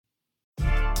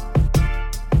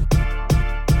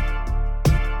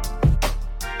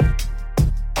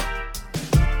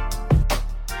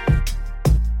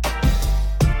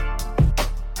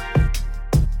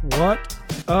What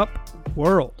up,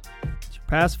 world? It's your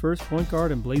past first point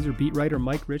guard and Blazer beat writer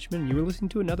Mike Richmond. You are listening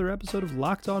to another episode of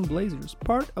Locked On Blazers,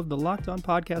 part of the Locked On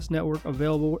Podcast Network,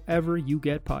 available wherever you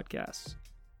get podcasts.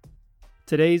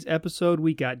 Today's episode,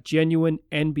 we got genuine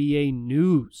NBA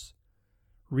news,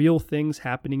 real things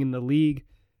happening in the league,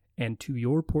 and to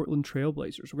your Portland Trail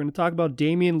Blazers. We're going to talk about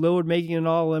Damian Lillard making an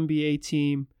All-NBA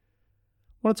team.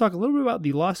 I want to talk a little bit about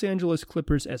the Los Angeles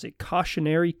Clippers as a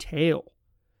cautionary tale.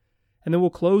 And then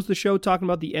we'll close the show talking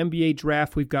about the NBA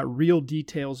draft. We've got real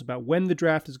details about when the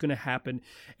draft is going to happen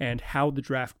and how the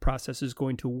draft process is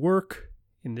going to work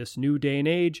in this new day and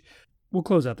age. We'll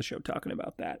close out the show talking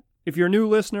about that. If you're a new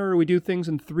listener, we do things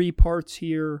in 3 parts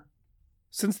here.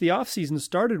 Since the offseason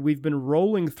started, we've been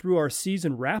rolling through our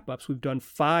season wrap-ups. We've done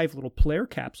 5 little player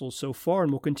capsules so far,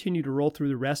 and we'll continue to roll through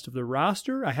the rest of the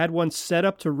roster. I had one set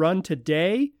up to run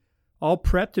today, all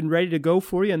prepped and ready to go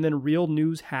for you, and then real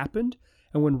news happened.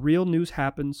 And when real news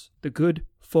happens, the good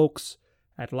folks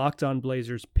at Locked On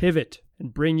Blazers pivot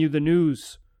and bring you the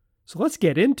news. So let's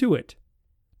get into it.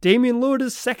 Damian Lillard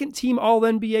is second-team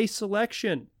All-NBA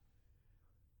selection.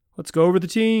 Let's go over the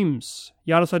teams.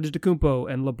 Giannis Antetokounmpo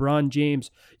and LeBron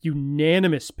James,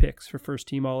 unanimous picks for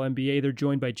first-team All-NBA. They're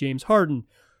joined by James Harden,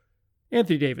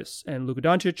 Anthony Davis, and Luka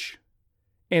Doncic.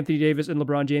 Anthony Davis and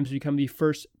LeBron James become the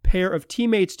first pair of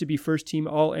teammates to be first-team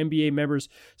All-NBA members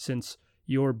since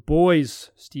your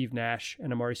boys, Steve Nash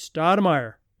and Amar'e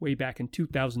Stoudemire, way back in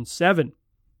 2007.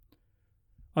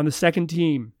 On the second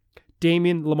team,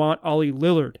 Damian Lamont Ollie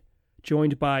Lillard,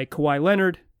 joined by Kawhi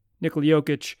Leonard, Nikola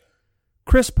Jokic,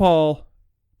 Chris Paul,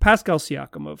 Pascal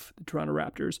Siakam of the Toronto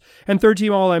Raptors, and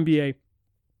third-team All-NBA,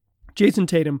 Jason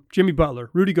Tatum, Jimmy Butler,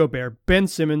 Rudy Gobert, Ben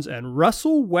Simmons, and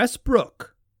Russell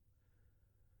Westbrook.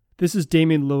 This is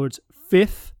Damian Lillard's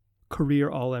 5th career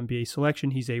All-NBA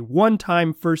selection. He's a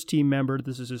one-time first-team member.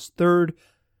 This is his 3rd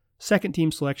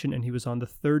second-team selection, and he was on the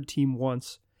 3rd team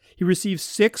once. He received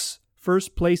 6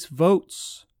 first-place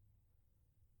votes,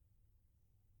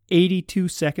 82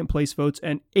 second-place votes,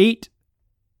 and 8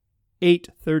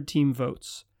 third-team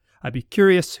votes. I'd be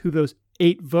curious who those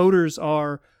 8 voters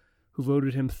are who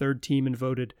voted him 3rd team and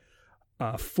voted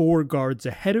 4 guards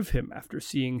ahead of him after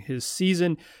seeing his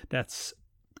season. That's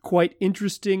quite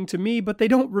interesting to me, but they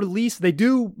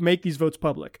do make these votes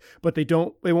public, but they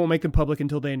won't make them public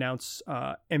until they announce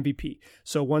MVP.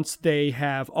 So once they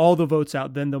have all the votes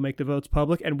out, then they'll make the votes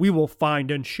public, and we will find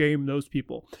and shame those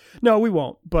people. No, we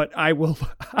won't, but I will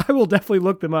definitely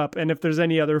look them up, and if there's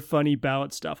any other funny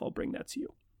ballot stuff, I'll bring that to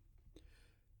you.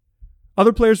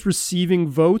 Other players receiving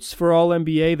votes for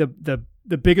All-NBA,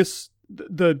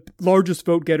 the largest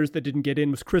vote getters that didn't get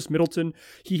in was Chris Middleton.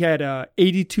 He had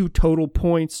 82 total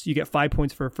points. You get 5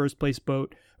 points for a first-place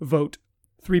vote,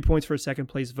 3 points for a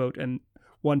second-place vote, and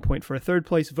 1 point for a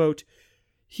third-place vote.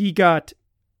 He got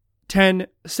 10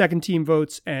 second-team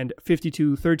votes and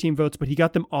 52 third-team votes, but he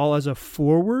got them all as a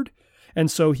forward, and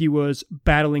so he was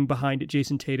battling behind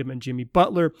Jason Tatum and Jimmy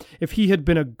Butler. If he had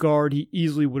been a guard, he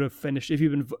easily would have finished.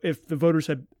 If the voters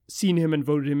had seen him and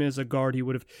voted him as a guard, he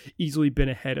would have easily been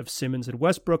ahead of Simmons and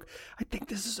Westbrook. I think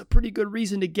this is a pretty good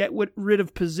reason to get rid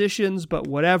of positions, but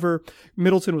whatever.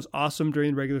 Middleton was awesome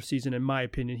during the regular season. In my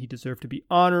opinion, he deserved to be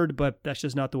honored, but that's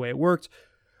just not the way it worked.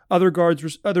 Other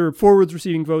forwards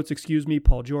receiving votes,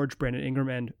 Paul George, Brandon Ingram,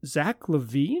 and Zach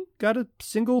LaVine got a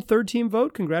single third-team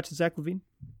vote. Congrats to Zach LaVine.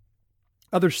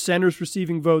 Other centers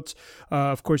receiving votes,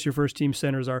 of course, your first-team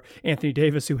centers are Anthony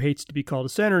Davis, who hates to be called a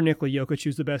center, Nikola Jokic,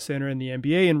 who's the best center in the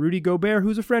NBA, and Rudy Gobert,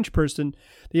 who's a French person.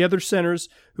 The other centers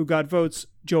who got votes,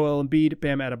 Joel Embiid,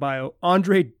 Bam Adebayo,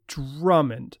 Andre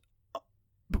Drummond.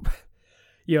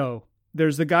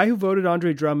 There's the guy who voted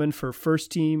Andre Drummond for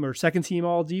first-team or second-team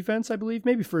All-Defense, I believe.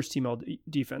 Maybe first-team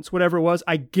All-Defense. Whatever it was,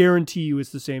 I guarantee you it's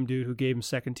the same dude who gave him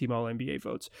second-team All-NBA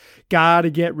votes. Gotta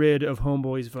get rid of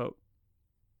Homeboy's vote.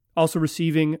 Also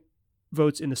receiving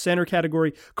votes in the center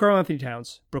category, Karl Anthony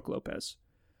Towns, Brook Lopez.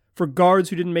 For guards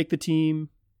who didn't make the team,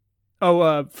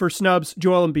 for snubs,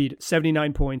 Joel Embiid,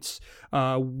 79 points,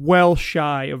 well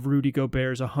shy of Rudy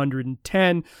Gobert's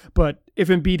 110. But if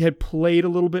Embiid had played a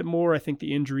little bit more, I think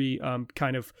the injuries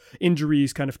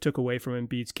kind of took away from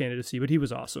Embiid's candidacy. But he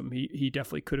was awesome. He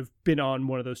definitely could have been on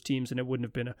one of those teams, and it wouldn't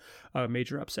have been a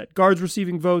major upset. Guards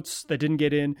receiving votes that didn't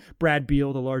get in: Brad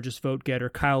Beal, the largest vote getter;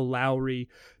 Kyle Lowry,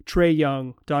 Trae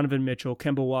Young, Donovan Mitchell,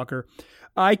 Kemba Walker.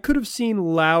 I could have seen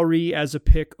Lowry as a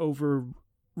pick over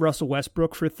Russell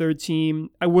Westbrook for 3rd team.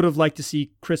 I would have liked to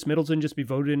see Chris Middleton just be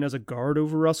voted in as a guard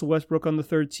over Russell Westbrook on the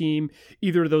 3rd team.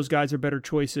 Either of those guys are better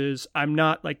choices. I'm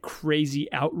not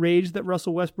crazy outraged that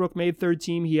Russell Westbrook made 3rd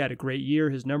team. He had a great year.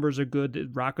 His numbers are good. The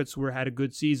Rockets had a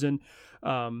good season.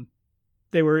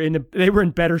 they were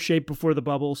in better shape before the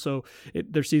bubble, so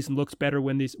their season looks better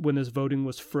when this voting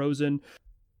was frozen.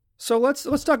 So let's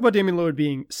talk about Damian Lillard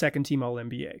being second team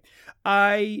All-NBA.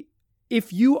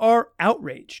 If you are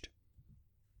outraged,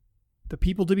 the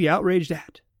people to be outraged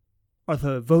at are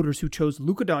the voters who chose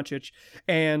Luka Doncic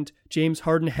and James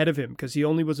Harden ahead of him because he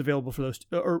only was available for those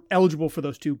or eligible for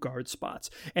those 2 guard spots.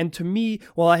 And to me,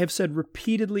 while I have said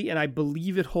repeatedly, and I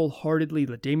believe it wholeheartedly,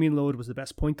 that Damian Lillard was the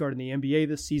best point guard in the NBA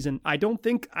this season, I've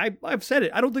said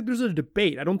it. I don't think there's a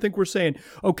debate. I don't think we're saying,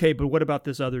 okay, but what about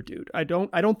this other dude? I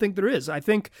don't think there is. I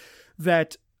think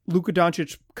that Luka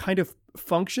Doncic kind of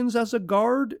functions as a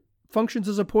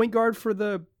point guard for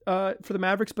the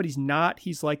Mavericks, but he's not.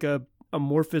 He's like a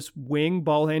amorphous wing,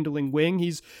 ball handling wing.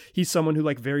 He's someone who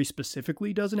like very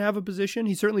specifically doesn't have a position.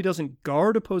 He certainly doesn't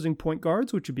guard opposing point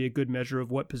guards, which would be a good measure of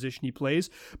what position he plays,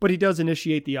 but he does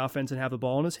initiate the offense and have the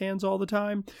ball in his hands all the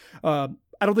time. I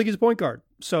don't think he's a point guard.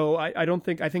 So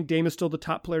I think Dame is still the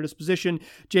top player at his position.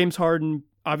 James Harden,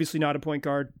 obviously not a point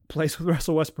guard, plays with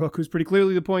Russell Westbrook, who's pretty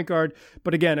clearly the point guard,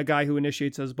 but again, a guy who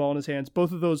initiates, has the ball in his hands.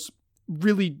 Both of those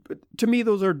really, to me,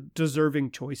 those are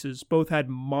deserving choices. Both had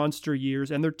monster years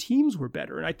and their teams were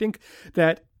better. And I think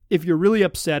that if you're really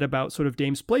upset about sort of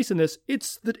Dame's place in this,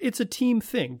 it's a team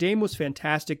thing. Dame was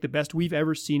fantastic, the best we've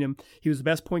ever seen him. He was the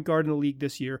best point guard in the league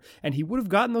this year, and he would have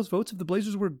gotten those votes if the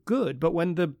Blazers were good. But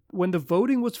when the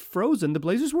voting was frozen, the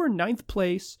Blazers were in 9th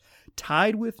place,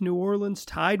 tied with New Orleans,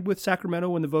 tied with Sacramento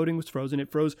when the voting was frozen.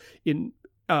 It froze in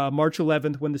March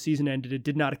 11th when the season ended. It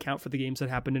did not account for the games that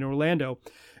happened in Orlando.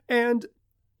 And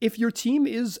if your team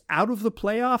is out of the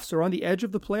playoffs or on the edge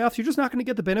of the playoffs, you're just not going to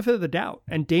get the benefit of the doubt.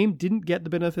 And Dame didn't get the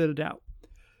benefit of the doubt.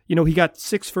 You know, he got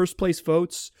 6 first-place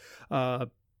votes.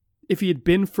 If he had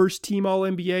been first team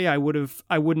All-NBA,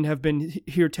 I wouldn't have been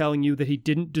here telling you that he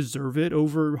didn't deserve it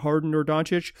over Harden or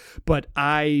Doncic. But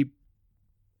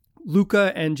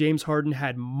Luka and James Harden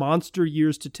had monster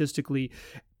years statistically.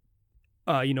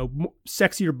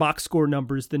 Sexier box score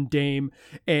numbers than Dame,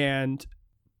 and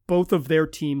both of their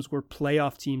teams were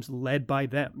playoff teams led by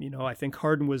them. You know, I think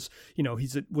Harden was in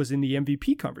the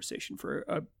MVP conversation for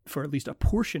at least a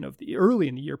portion of the early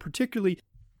in the year, particularly.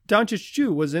 Doncic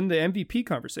too was in the MVP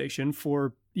conversation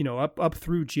for, up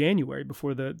through January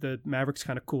before the Mavericks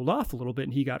kind of cooled off a little bit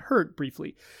and he got hurt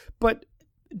briefly. But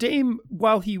Dame,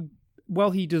 while he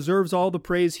deserves all the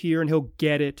praise here and he'll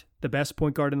get it, the best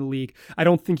point guard in the league, I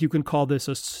don't think you can call this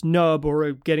a snub or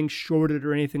a getting shorted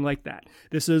or anything like that.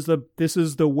 This is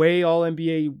the way all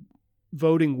NBA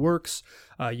voting works.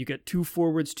 You get 2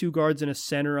 forwards, 2 guards, and a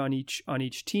center on each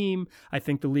team. I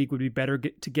think the league would be better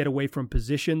to get away from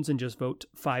positions and just vote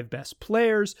 5 best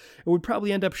players. It would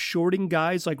probably end up shorting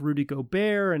guys like Rudy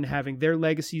Gobert and having their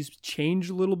legacies change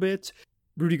a little bit.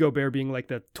 Rudy Gobert being like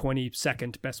the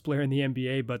 22nd best player in the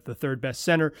NBA, but the 3rd best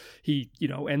center. He,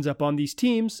 ends up on these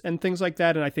teams and things like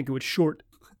that. And I think it would short,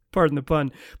 pardon the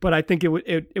pun, but I think it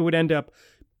would end up,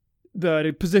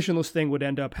 the positionless thing would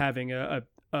end up having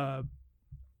the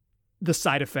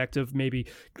side effect of maybe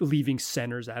leaving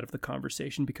centers out of the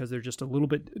conversation because they're just a little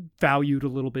bit valued a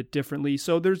little bit differently.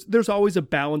 So there's always a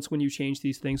balance when you change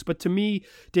these things. But to me,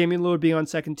 Damian Lillard being on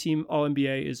second team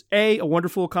All-NBA is a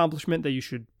wonderful accomplishment that you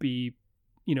should be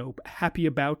happy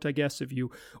about, I guess, if you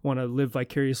want to live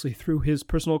vicariously through his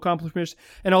personal accomplishments.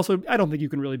 And also, I don't think you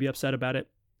can really be upset about it.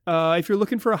 If you're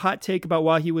looking for a hot take about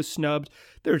why he was snubbed,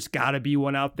 there's got to be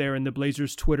one out there in the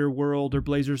Blazers Twitter world or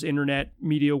Blazers internet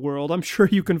media world. I'm sure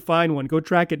you can find one. Go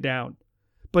track it down.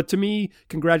 But to me,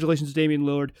 congratulations to Damian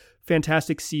Lillard.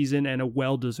 Fantastic season and a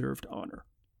well-deserved honor.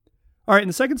 All right, in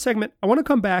the second segment, I want to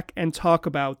come back and talk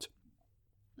about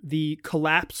the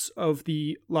collapse of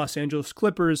the Los Angeles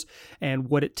Clippers and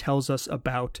what it tells us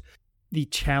about the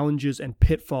challenges and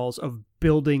pitfalls of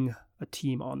building a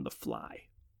team on the fly.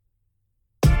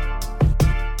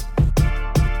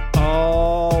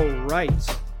 All right.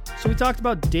 So we talked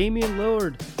about Damian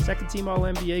Lillard, second team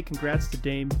All-NBA. Congrats to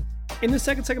Dame. In the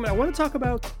second segment, I want to talk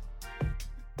about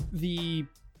the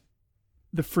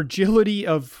fragility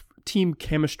of team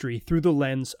chemistry through the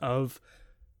lens of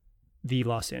the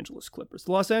Los Angeles Clippers.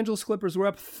 The Los Angeles Clippers were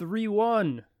up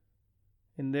 3-1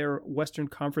 in their Western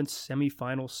Conference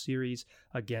semifinal series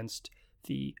against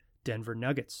the Denver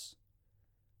Nuggets.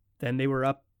 Then they were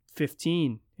up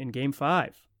 16 in Game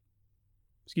 5,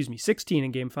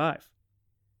 and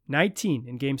 19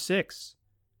 in Game 6,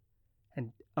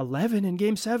 and 11 in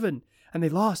Game 7. And they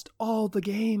lost all the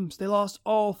games. They lost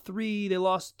all 3. They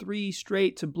lost 3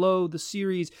 straight to blow the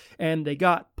series, and they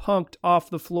got punked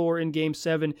off the floor in Game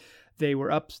 7. They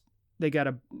were up. They got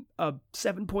a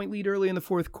 7-point lead early in the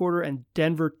fourth quarter, and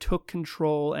Denver took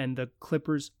control, and the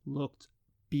Clippers looked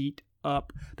beat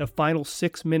up. The final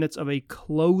 6 minutes of a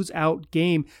closeout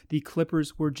game, the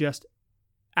Clippers were just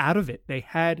out of it. They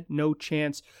had no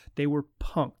chance. They were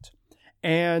punked.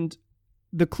 And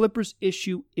the Clippers'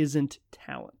 issue isn't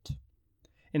talent.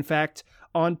 In fact,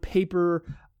 on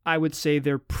paper, I would say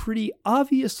they're pretty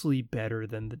obviously better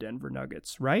than the Denver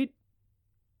Nuggets, right?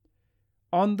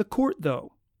 On the court,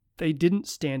 though, they didn't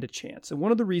stand a chance. And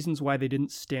one of the reasons why they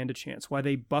didn't stand a chance, why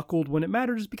they buckled when it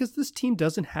mattered, is because this team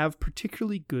doesn't have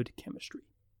particularly good chemistry.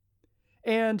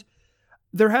 And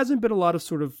there hasn't been a lot of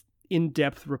sort of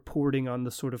in-depth reporting on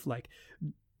the sort of like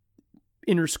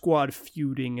inter-squad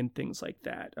feuding and things like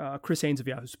that. Chris Haynes of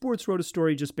Yahoo Sports wrote a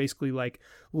story just basically like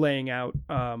laying out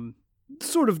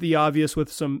sort of the obvious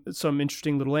with some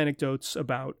interesting little anecdotes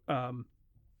about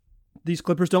these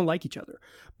Clippers don't like each other.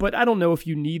 But I don't know if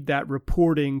you need that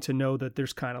reporting to know that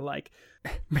there's kind of like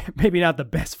maybe not the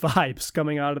best vibes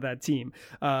coming out of that team.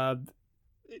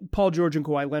 Paul George and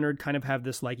Kawhi Leonard kind of have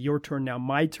this like your turn now,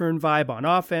 my turn vibe on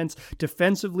offense.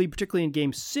 Defensively, particularly in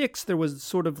Game 6, there was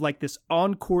sort of like this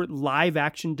on-court live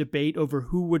action debate over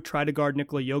who would try to guard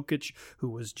Nikola Jokic, who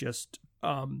was just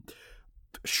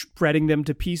shredding them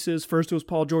to pieces. First it was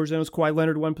Paul George, then it was Kawhi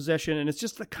Leonard one possession, and it's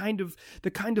just the kind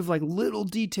of like little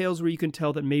details where you can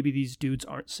tell that maybe these dudes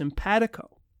aren't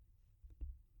simpatico.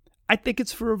 I think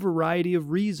it's for a variety of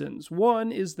reasons.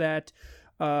 One is that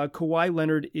Kawhi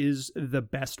Leonard is the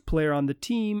best player on the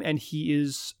team, and he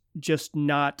is just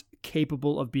not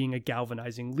capable of being a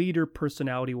galvanizing leader.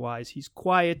 Personality-wise, he's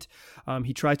quiet.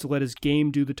 He tries to let his game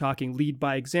do the talking, lead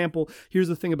by example. Here's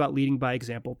the thing about leading by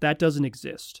example. That doesn't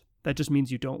exist. That just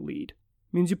means you don't lead.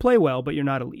 It means you play well, but you're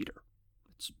not a leader.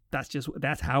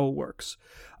 That's how it works.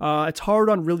 It's hard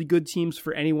on really good teams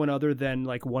for anyone other than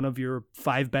like one of your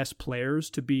 5 best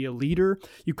players to be a leader.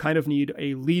 You kind of need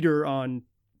a leader on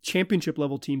championship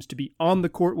level teams to be on the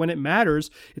court when it matters.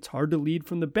 It's hard to lead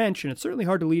from the bench, and it's certainly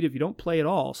hard to lead if you don't play at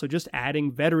all. So just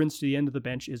adding veterans to the end of the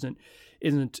bench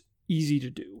isn't easy to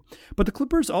do. But the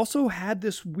Clippers also had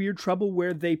this weird trouble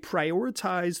where they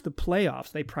prioritized the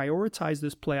playoffs. They prioritized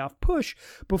this playoff push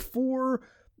before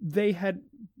they'd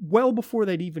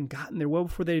even gotten there, well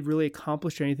before they'd really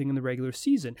accomplished anything in the regular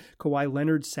season. Kawhi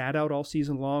Leonard sat out all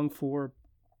season long for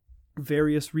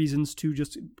various reasons to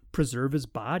just preserve his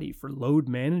body, for load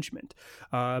management,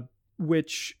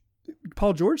 which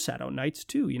Paul George sat out nights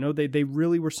too. You know, they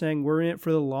really were saying we're in it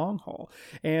for the long haul.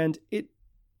 And it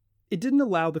didn't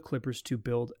allow the Clippers to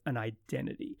build an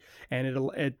identity.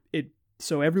 And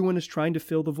so everyone is trying to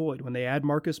fill the void. When they add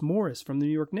Marcus Morris from the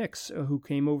New York Knicks, who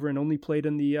came over and only played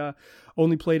in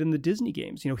the Disney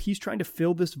games, you know, he's trying to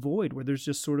fill this void where there's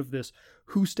just sort of this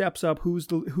who steps up, who's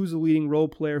the leading role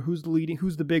player, who's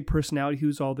the big personality,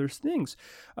 who's all those things,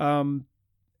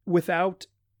 without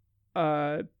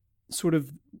sort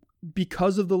of,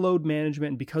 because of the load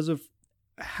management and because of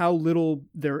how little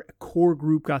their core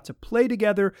group got to play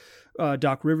together.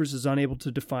 Doc Rivers is unable to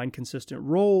define consistent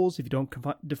roles. If you don't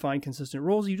define consistent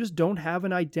roles, you just don't have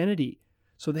an identity.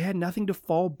 So they had nothing to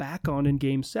fall back on in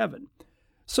Game 7.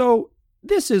 So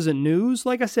this isn't news.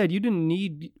 Like I said, you didn't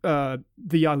need the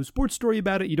Yahoo Sports story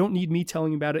about it. You don't need me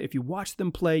telling you about it. If you watch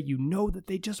them play, you know that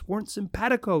they just weren't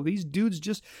simpatico. These dudes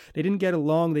they didn't get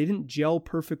along. They didn't gel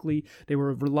perfectly. They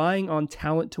were relying on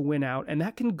talent to win out, and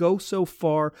that can go so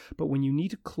far. But when you need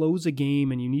to close a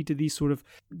game and you need to be sort of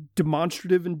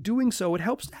demonstrative in doing so, it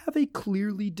helps to have a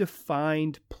clearly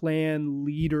defined plan,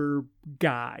 leader,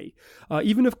 guy.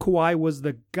 Even if Kawhi was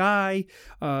the guy,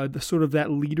 the sort of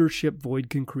that leadership void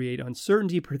can create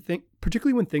uncertainty,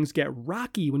 particularly when things get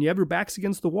rocky. When you have your backs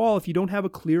against the wall, if you don't have a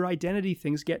clear identity,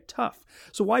 things get tough.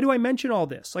 So why do I mention all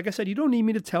this? Like I said, you don't need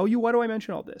me to tell you. Why do I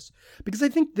mention all this? Because I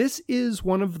think this is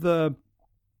one of the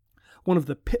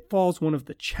pitfalls, one of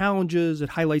the challenges. It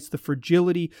highlights the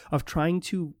fragility of trying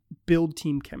to build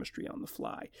team chemistry on the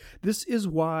fly. This is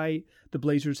why the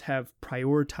Blazers have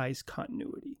prioritized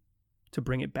continuity, to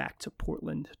bring it back to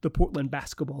Portland, the Portland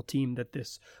basketball team that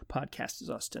this podcast is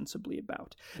ostensibly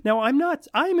about. Now,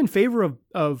 I'm in favor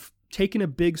of taking a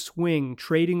big swing,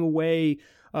 trading away,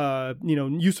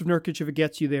 Yusuf Nurkic if it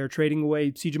gets you there, trading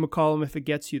away CJ McCollum if it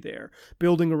gets you there,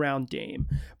 building around Dame.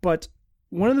 But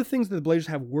one of the things that the Blazers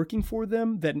have working for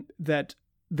them that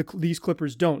these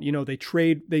Clippers don't, they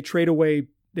trade away.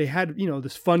 They had,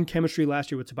 this fun chemistry last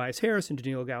year with Tobias Harris and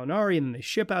Danilo Gallinari, and then they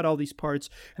ship out all these parts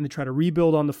and they try to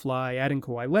rebuild on the fly, adding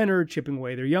Kawhi Leonard, chipping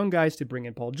away their young guys to bring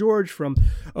in Paul George from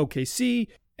OKC,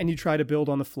 and you try to build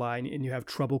on the fly and you have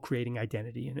trouble creating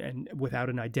identity. And without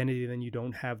an identity, then you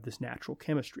don't have this natural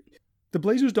chemistry. The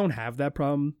Blazers don't have that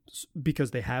problem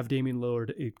because they have Damian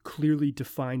Lillard, a clearly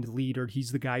defined leader.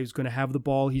 He's the guy who's going to have the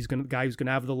ball. He's the guy who's going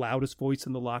to have the loudest voice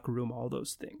in the locker room, all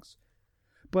those things.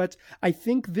 But I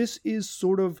think this is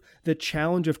sort of the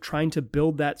challenge of trying to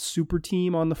build that super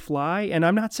team on the fly. And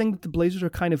I'm not saying that the Blazers are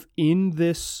kind of in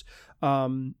this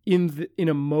in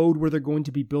a mode where they're going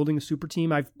to be building a super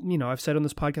team. I've said on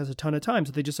this podcast a ton of times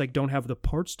that they just like don't have the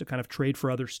parts to kind of trade for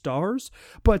other stars.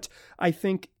 But I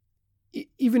think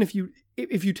even if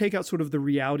you take out sort of the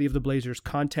reality of the Blazers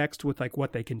context with like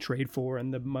what they can trade for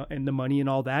and the money and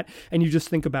all that, and you just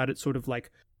think about it sort of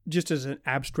like just as an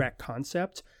abstract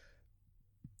concept,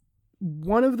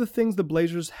 one of the things the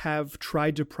Blazers have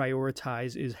tried to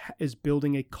prioritize is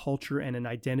building a culture and an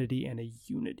identity and a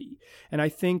unity. And I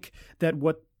think that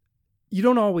you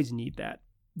don't always need that.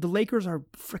 The Lakers are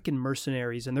freaking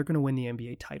mercenaries and they're going to win the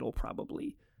NBA title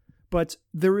probably. But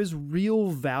there is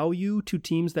real value to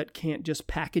teams that can't just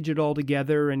package it all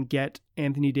together and get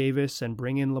Anthony Davis and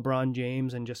bring in LeBron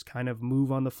James and just kind of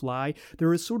move on the fly.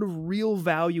 There is sort of real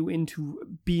value into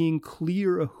being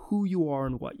clear of who you are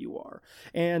and what you are.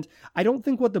 And I don't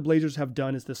think what the Blazers have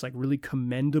done is this like really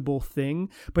commendable thing.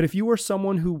 But if you are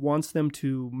someone who wants them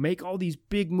to make all these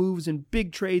big moves and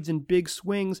big trades and big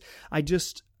swings,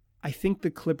 I think the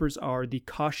Clippers are the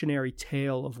cautionary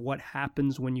tale of what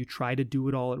happens when you try to do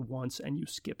it all at once and you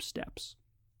skip steps.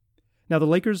 Now, the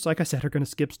Lakers, like I said, are going to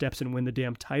skip steps and win the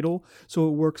damn title, so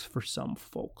it works for some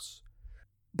folks.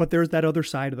 But there's that other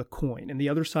side of the coin, and the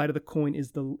other side of the coin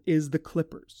is the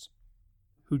Clippers,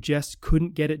 who just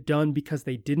couldn't get it done because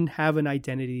they didn't have an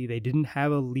identity, they didn't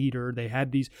have a leader, they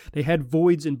had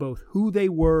voids in both who they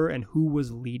were and who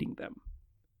was leading them.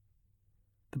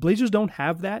 The Blazers don't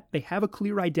have that. They have a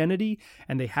clear identity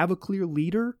and they have a clear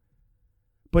leader.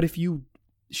 But if you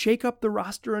shake up the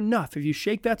roster enough, if you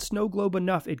shake that snow globe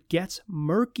enough, it gets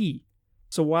murky.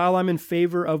 So while I'm in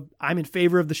favor of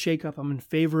the shakeup, I'm in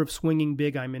favor of swinging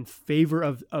big, I'm in favor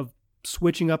of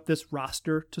switching up this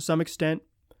roster to some extent.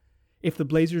 If the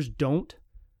Blazers don't,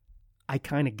 I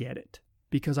kind of get it.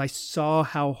 Because I saw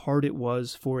how hard it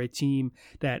was for a team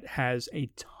that has a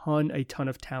ton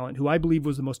of talent, who I believe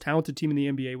was the most talented team in the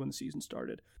NBA when the season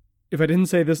started. If I didn't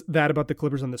say that about the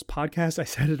Clippers on this podcast, I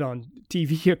said it on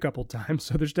TV a couple times,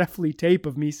 so there's definitely tape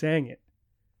of me saying it.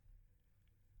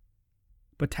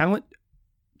 But talent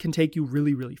can take you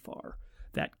really, really far.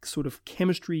 That sort of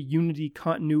chemistry, unity,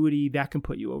 continuity, that can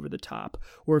put you over the top.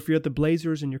 Or if you're at the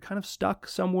Blazers and you're kind of stuck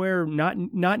somewhere, not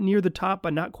near the top,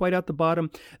 but not quite at the bottom,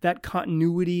 that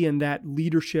continuity and that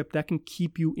leadership, that can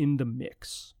keep you in the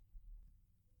mix.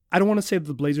 I don't want to say that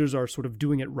the Blazers are sort of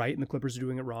doing it right and the Clippers are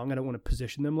doing it wrong. I don't want to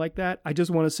position them like that. I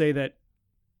just want to say that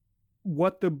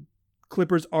what the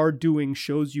Clippers are doing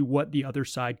shows you what the other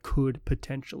side could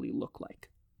potentially look like.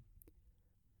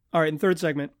 All right, in the third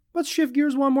segment, let's shift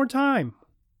gears one more time,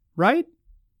 right?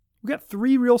 We got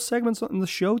 3 real segments on the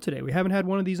show today. We haven't had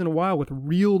one of these in a while with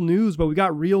real news, but we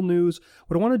got real news.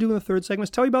 What I want to do in the third segment is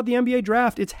tell you about the NBA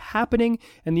draft. It's happening,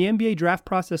 and the NBA draft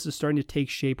process is starting to take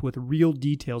shape with real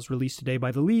details released today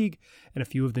by the league and a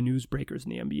few of the news breakers in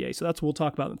the NBA. So that's what we'll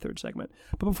talk about in the third segment.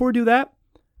 But before we do that,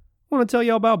 I want to tell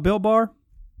you all about Built Bar.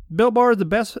 Built Bar is the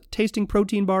best tasting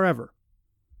protein bar ever.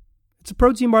 It's a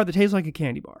protein bar that tastes like a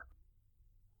candy bar.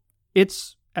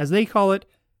 It's, as they call it,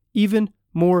 even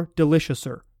more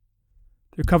deliciouser.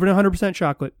 They're covered in 100%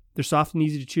 chocolate. They're soft and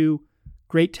easy to chew.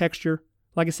 Great texture.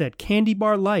 Like I said, candy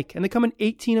bar-like. And they come in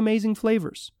 18 amazing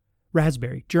flavors.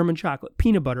 Raspberry, German chocolate,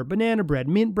 peanut butter, banana bread,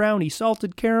 mint brownie,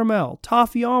 salted caramel,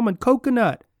 toffee almond,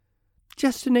 coconut.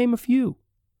 Just to name a few.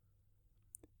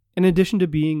 In addition to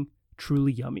being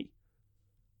truly yummy.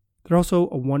 They're also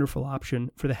a wonderful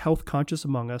option for the health conscious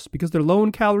among us because they're low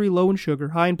in calorie, low in sugar,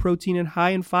 high in protein, and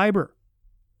high in fiber.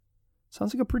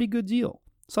 Sounds like a pretty good deal.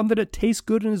 Something that tastes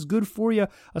good and is good for you.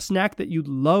 A snack that you'd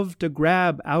love to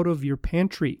grab out of your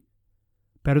pantry.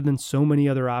 Better than so many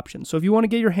other options. So if you want to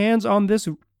get your hands on this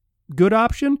good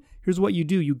option, here's what you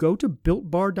do. You go to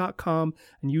BuiltBar.com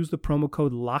and use the promo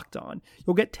code LOCKEDON.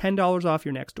 You'll get $10 off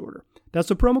your next order. That's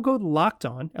the promo code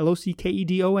LOCKEDON,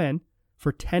 LOCKEDON,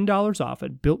 for $10 off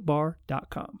at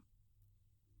BuiltBar.com.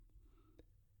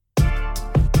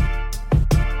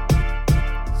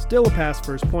 Still a pass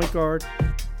first point guard.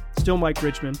 Still Mike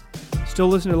Richman. Still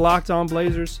listening to Locked On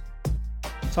Blazers.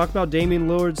 Talk about Damian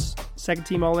Lillard's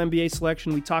second-team All-NBA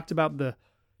selection. We talked about the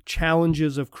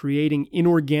challenges of creating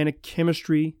inorganic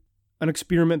chemistry, an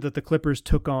experiment that the Clippers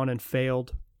took on and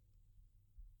failed.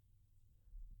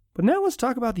 But now let's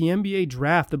talk about the NBA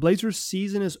draft. The Blazers'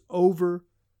 season is over.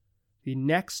 The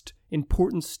next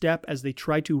important step as they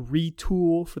try to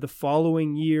retool for the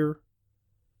following year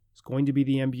is going to be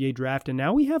the NBA draft. And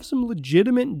now we have some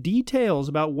legitimate details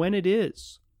about when it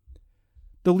is.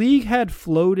 The league had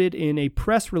floated in a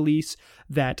press release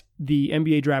that the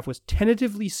NBA draft was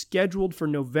tentatively scheduled for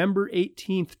November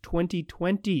 18th,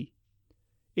 2020.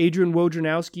 Adrian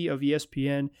Wojnarowski of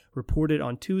ESPN reported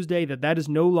on Tuesday that that is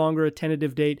no longer a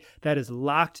tentative date. That is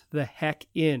locked the heck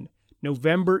in.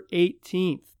 November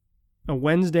 18th, a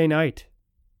Wednesday night.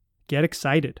 Get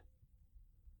excited.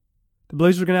 The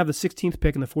Blazers are going to have the 16th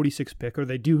pick and the 46th pick, or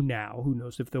they do now. Who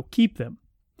knows if they'll keep them.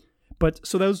 But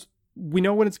so those, we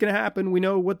know when it's going to happen. We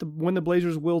know when the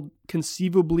Blazers will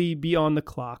conceivably be on the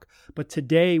clock. But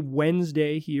today,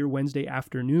 Wednesday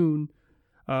afternoon,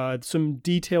 some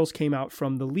details came out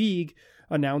from the league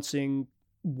announcing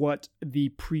what the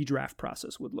pre-draft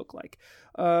process would look like.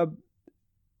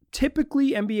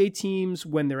 Typically, NBA teams,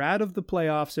 when they're out of the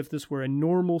playoffs, if this were a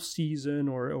normal season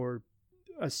or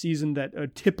a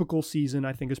typical season,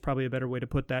 I think is probably a better way to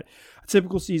put that, a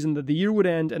typical season, that the year would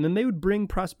end, and then they would bring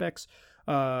prospects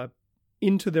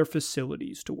into their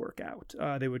facilities to work out.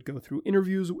 They would go through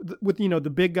interviews with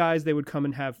the big guys. They would come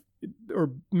and have,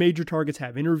 or major targets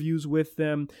have interviews with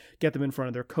them, get them in front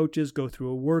of their coaches, go through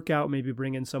a workout, maybe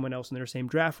bring in someone else in their same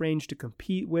draft range to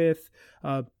compete with.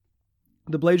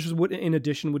 The Blazers would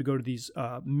go to these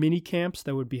mini camps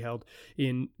that would be held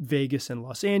in Vegas and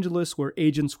Los Angeles, where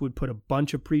agents would put a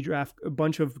bunch of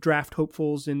draft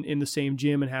hopefuls in the same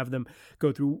gym and have them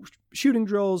go through shooting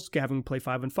drills, have them play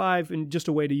 5-on-5, and just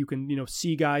a way that you can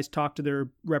see guys, talk to their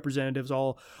representatives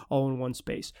all in one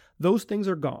space. Those things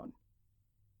are gone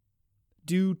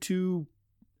due to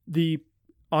the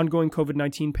ongoing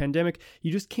COVID-19 pandemic.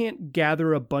 You just can't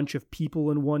gather a bunch of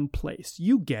people in one place.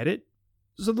 You get it.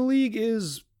 So the league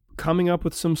is coming up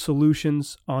with some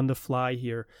solutions on the fly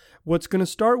here. What's going to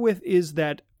start with is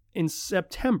that in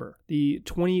September, the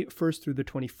 21st through the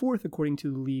 24th, according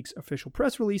to the league's official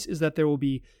press release, is that there will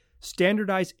be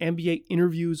standardized NBA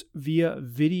interviews via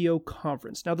video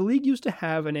conference. Now, the league used to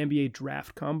have an NBA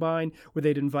draft combine where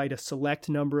they'd invite a select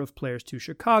number of players to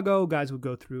Chicago. Guys would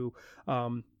go through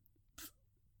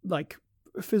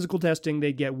physical testing.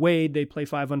 They'd get weighed. They'd play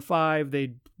 5-on-5.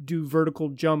 They'd do vertical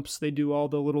jumps. They do all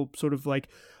the little sort of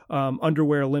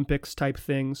underwear Olympics type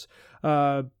things.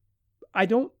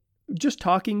 Just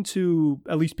talking to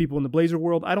at least people in the Blazer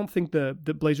world, I don't think the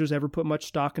Blazers ever put much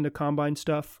stock into combine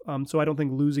stuff. So I don't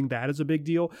think losing that is a big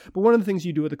deal. But one of the things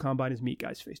you do at the combine is meet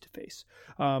guys face to face.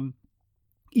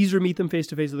 Easier to meet them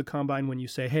face-to-face at the combine when you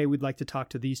say, hey, we'd like to talk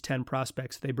to these 10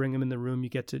 prospects. They bring them in the room. You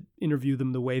get to interview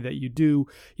them the way that you do,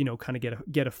 kind of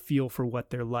get a feel for what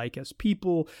they're like as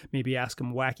people, maybe ask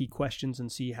them wacky questions and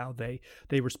see how they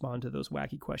respond to those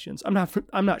wacky questions.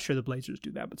 I'm not sure the Blazers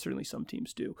do that, but certainly some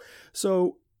teams do.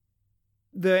 So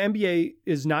the NBA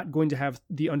is not going to have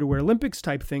the underwear Olympics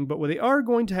type thing, but what they are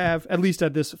going to have, at least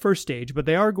at this first stage, but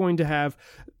they are going to have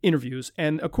interviews.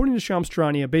 And according to Shams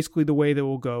Charania, basically the way that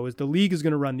will go is the league is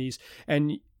going to run these,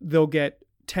 and they'll get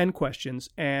 10 questions,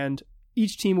 and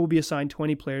each team will be assigned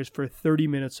 20 players for 30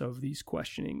 minutes of these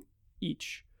questioning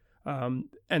each. And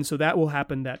so that will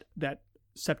happen that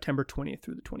September 20th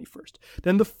through the 21st.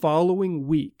 Then the following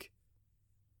week,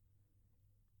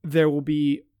 there will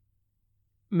be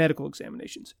medical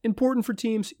examinations. Important for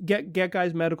teams. Get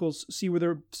guys medicals. See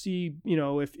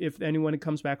if anyone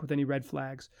comes back with any red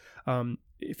flags.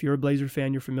 If you're a Blazer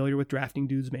fan, you're familiar with drafting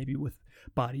dudes maybe with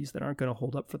bodies that aren't going to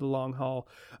hold up for the long haul.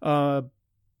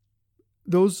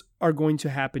 Those are going to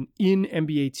happen in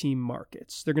NBA team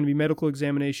markets. They're going to be medical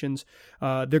examinations.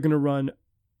 They're going to run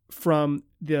from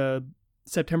the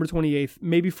September 28th,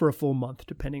 maybe for a full month,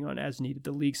 depending on as needed.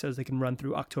 The league says they can run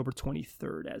through October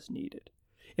 23rd as needed.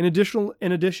 In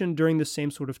addition, during the same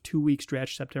sort of 2-week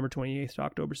stretch, September 28th to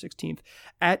October 16th,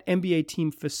 at NBA team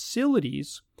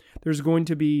facilities, there's going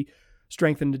to be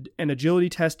strength and agility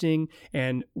testing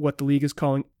and what the league is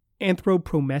calling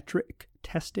anthropometric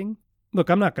testing. Look,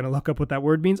 I'm not going to look up what that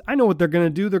word means. I know what they're going to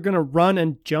do. They're going to run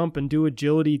and jump and do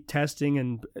agility testing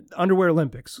and underwear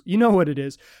Olympics. You know what it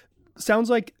is. Sounds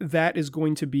like that is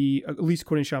going to be, at least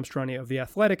according to Shams Charania of The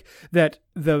Athletic, that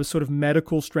the sort of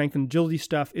medical strength and agility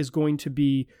stuff is going to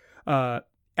be at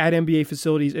NBA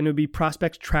facilities, and it would be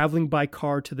prospects traveling by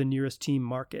car to the nearest team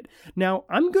market. Now,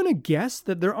 I'm going to guess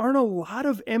that there aren't a lot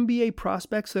of NBA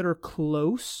prospects that are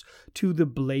close to the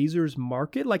Blazers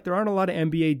market. Like, there aren't a lot of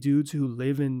NBA dudes who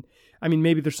live in,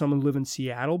 maybe there's some who live in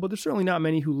Seattle, but there's certainly not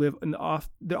many who live in the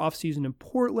off season in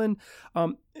Portland.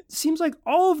 It seems like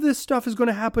all of this stuff is going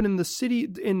to happen in the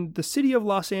city of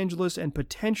Los Angeles and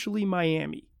potentially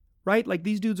Miami, right? Like,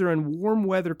 these dudes are in warm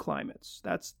weather climates.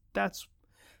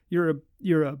 You're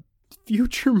a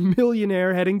future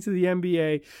millionaire heading to the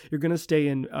NBA. You're going to stay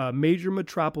in major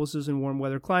metropolises and warm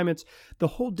weather climates. The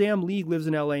whole damn league lives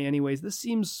in LA anyways. This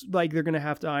seems like they're going to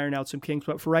have to iron out some kinks.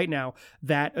 But for right now,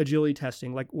 that agility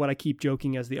testing, like what I keep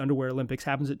joking as the underwear Olympics,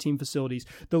 happens at team facilities.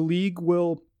 The league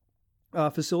will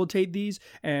facilitate these.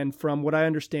 And from what I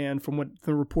understand, from what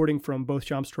the reporting from both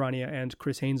Shams Charania and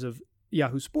Chris Haynes of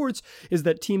Yahoo Sports, is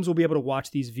that teams will be able to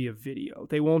watch these via video.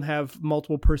 They won't have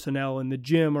multiple personnel in the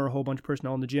gym or a whole bunch of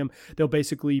personnel in the gym. They'll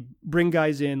basically bring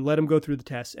guys in, let them go through the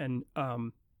tests, and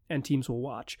teams will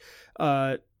watch.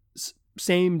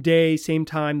 Same day, same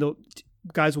time,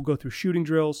 guys will go through shooting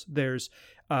drills. There's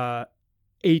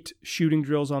 8 shooting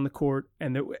drills on the court,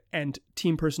 and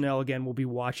team personnel again will be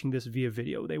watching this via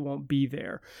video. They won't be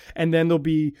there. And then there'll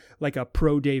be like a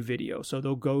pro day video. So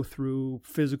they'll go through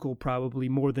physical, probably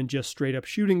more than just straight up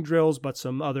shooting drills, but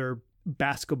some other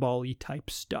basketball-y type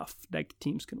stuff that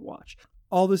teams can watch.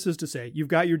 All this is to say, you've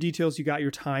got your details, you got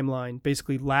your timeline.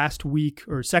 Basically last week,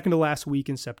 or second to last week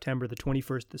in September, the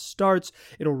 21st, this starts.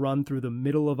 It'll run through the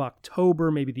middle of October,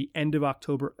 maybe the end of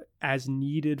October as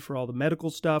needed for all the medical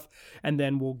stuff. And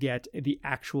then we'll get the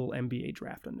actual NBA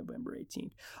draft on November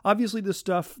 18th. Obviously this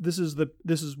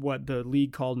is what the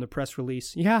league called in the press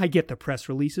release. Yeah, I get the press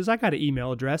releases. I got an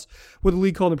email address. What the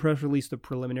league called in the press release, the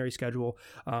preliminary schedule.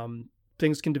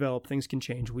 Things can develop, things can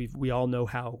change. We all know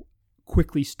how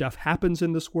quickly stuff happens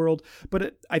in this world,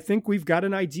 but I think we've got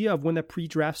an idea of when that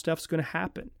pre-draft stuff's going to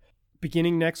happen.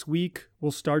 Beginning next week,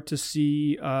 we'll start to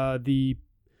see the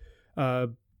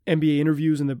NBA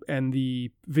interviews and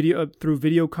the video through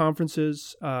video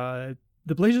conferences. The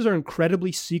Blazers are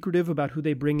incredibly secretive about who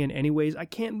they bring in anyways. I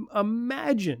can't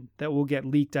imagine that we'll get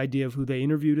leaked idea of who they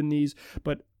interviewed in these,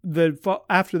 but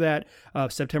after that,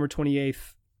 September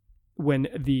 28th, when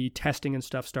the testing and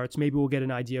stuff starts, maybe we'll get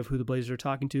an idea of who the Blazers are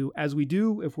talking to. As we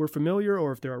do, if we're familiar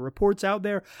or if there are reports out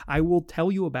there, I will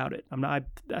tell you about it.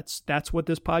 That's what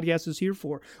this podcast is here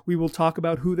for. We will talk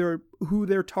about who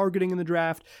they're targeting in the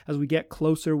draft. As we get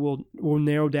closer, we'll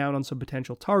narrow down on some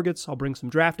potential targets. I'll bring some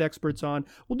draft experts on.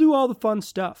 We'll do all the fun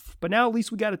stuff. But now at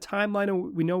least we got a timeline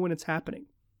and we know when it's happening.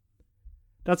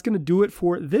 That's going to do it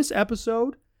for this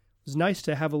episode. It was nice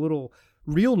to have a little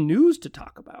real news to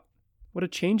talk about. What a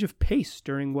change of pace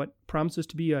during what promises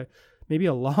to be maybe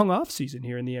a long off season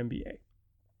here in the NBA.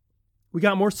 We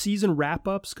got more season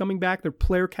wrap-ups coming back. They're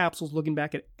player capsules looking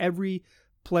back at every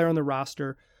player on the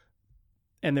roster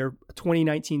and their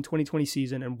 2019-2020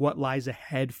 season and what lies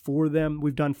ahead for them.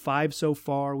 We've done 5 so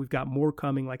far. We've got more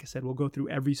coming. Like I said, we'll go through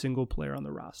every single player on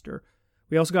the roster.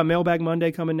 We also got Mailbag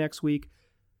Monday coming next week.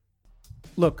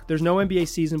 Look, there's no NBA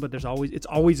season, but it's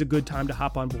always a good time to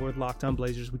hop on board Locked On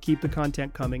Blazers. We keep the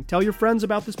content coming. Tell your friends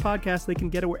about this podcast. They can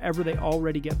get it wherever they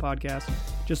already get podcasts.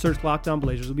 Just search Locked On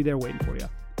Blazers. We'll be there waiting for you.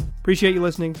 Appreciate you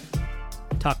listening.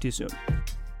 Talk to you soon.